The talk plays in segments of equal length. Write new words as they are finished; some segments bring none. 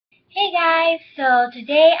Hey guys, so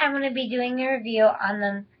today I'm going to be doing a review on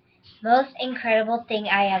the most incredible thing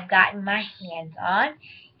I have gotten my hands on,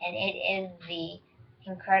 and it is the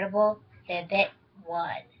incredible Fitbit 1.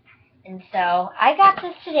 And so I got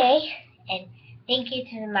this today, and thank you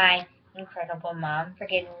to my incredible mom for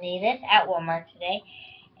giving me this at Walmart today.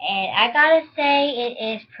 And I gotta say,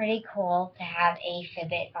 it is pretty cool to have a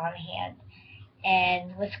Fitbit on hand.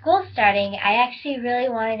 And with school starting, I actually really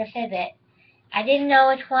wanted a Fitbit. I didn't know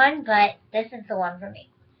which one, but this is the one for me.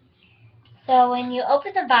 So when you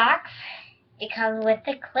open the box, it comes with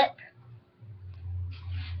the clip,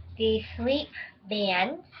 the sleep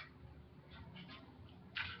band,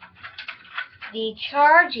 the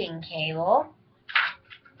charging cable,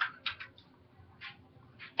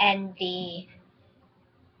 and the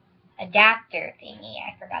adapter thingy.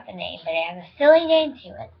 I forgot the name, but it has a silly name to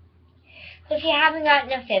it. So if you haven't gotten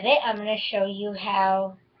a Fitbit, I'm going to show you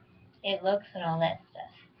how it looks and all that stuff.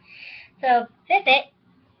 So Fitbit,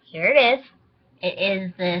 here it is. It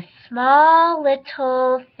is this small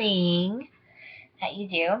little thing that you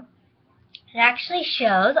do. It actually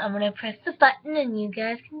shows, I'm going to press the button and you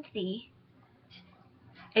guys can see.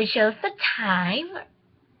 It shows the time.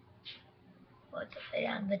 What's upside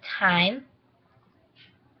down? The time.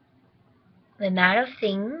 The amount of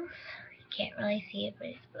things. You can't really see it, but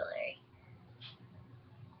it's blurry.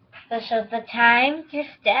 So it shows the time, your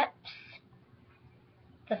steps,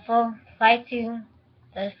 the full flight to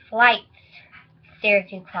the flights, stair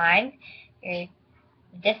to climb, your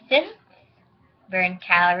distance, burn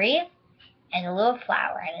calories, and a little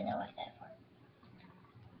flower. I don't know what that's for.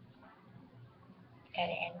 Got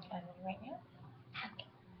it end on right now. Okay.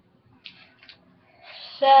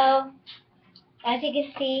 So, as you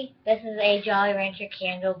can see, this is a Jolly Rancher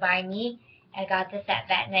candle by me. I got this at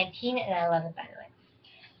VAT19 and I love it, by the way.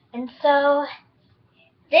 And so,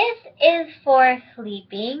 this is for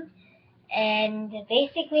sleeping, and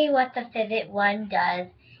basically what the Fitbit 1 does,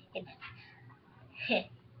 it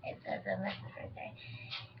says a message right there.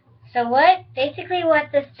 So basically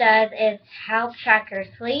what this does is help track your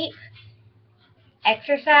sleep,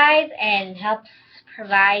 exercise, and helps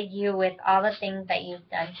provide you with all the things that you've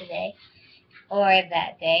done today or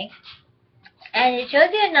that day. And it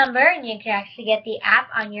shows you a number, and you can actually get the app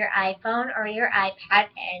on your iPhone or your iPad,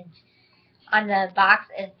 and on the box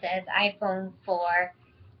it says iPhone 4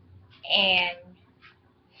 and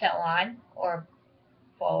so on, or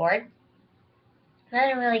forward. I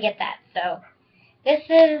didn't really get that. So this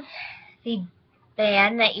is the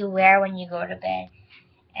band that you wear when you go to bed,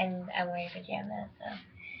 and I'm wearing pajamas.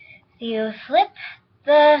 So you slip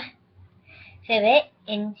the Fitbit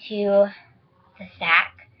into the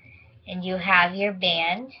sack, and you have your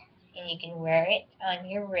band, and you can wear it on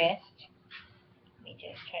your wrist. Let me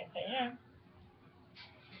just try to put it on.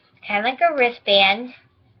 It's kind of like a wristband.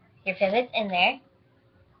 Your Fitbit's in there.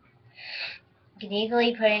 You can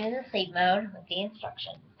easily put it into sleep mode with the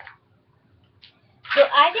instructions. So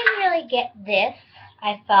I didn't really get this.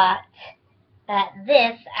 I thought that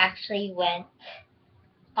this actually went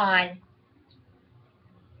on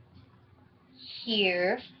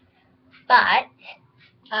here, but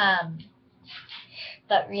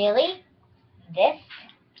really, this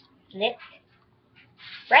slipped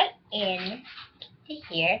right in to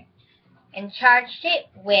here and charged it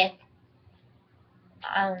with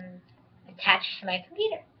attached to my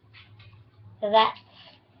computer. So that's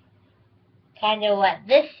kind of what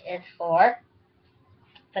this is for.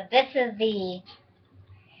 But this is the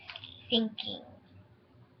syncing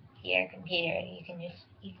to your computer. You can just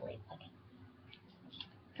easily plug it.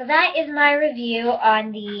 So that is my review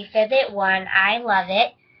on the Fitbit 1. I love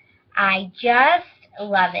it. I just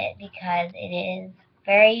love it because it is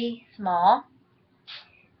very small.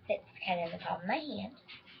 Fits kind of the palm of my hand.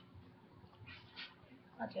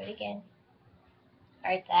 I'll do it again.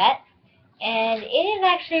 Like that. And it is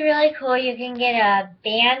actually really cool. You can get a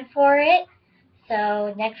band for it.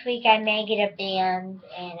 So next week I may get a band,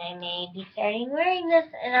 and I may be starting wearing this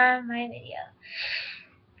in my video.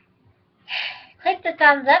 Click the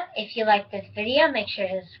thumbs up if you like this video. Make sure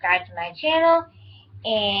to subscribe to my channel.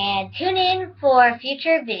 And tune in for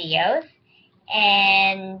future videos.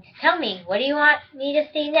 And tell me, what do you want me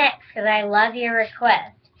to see next? Because I love your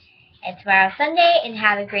requests. And tomorrow's Sunday, and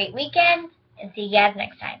have a great weekend. And see you guys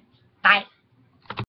next time. Bye.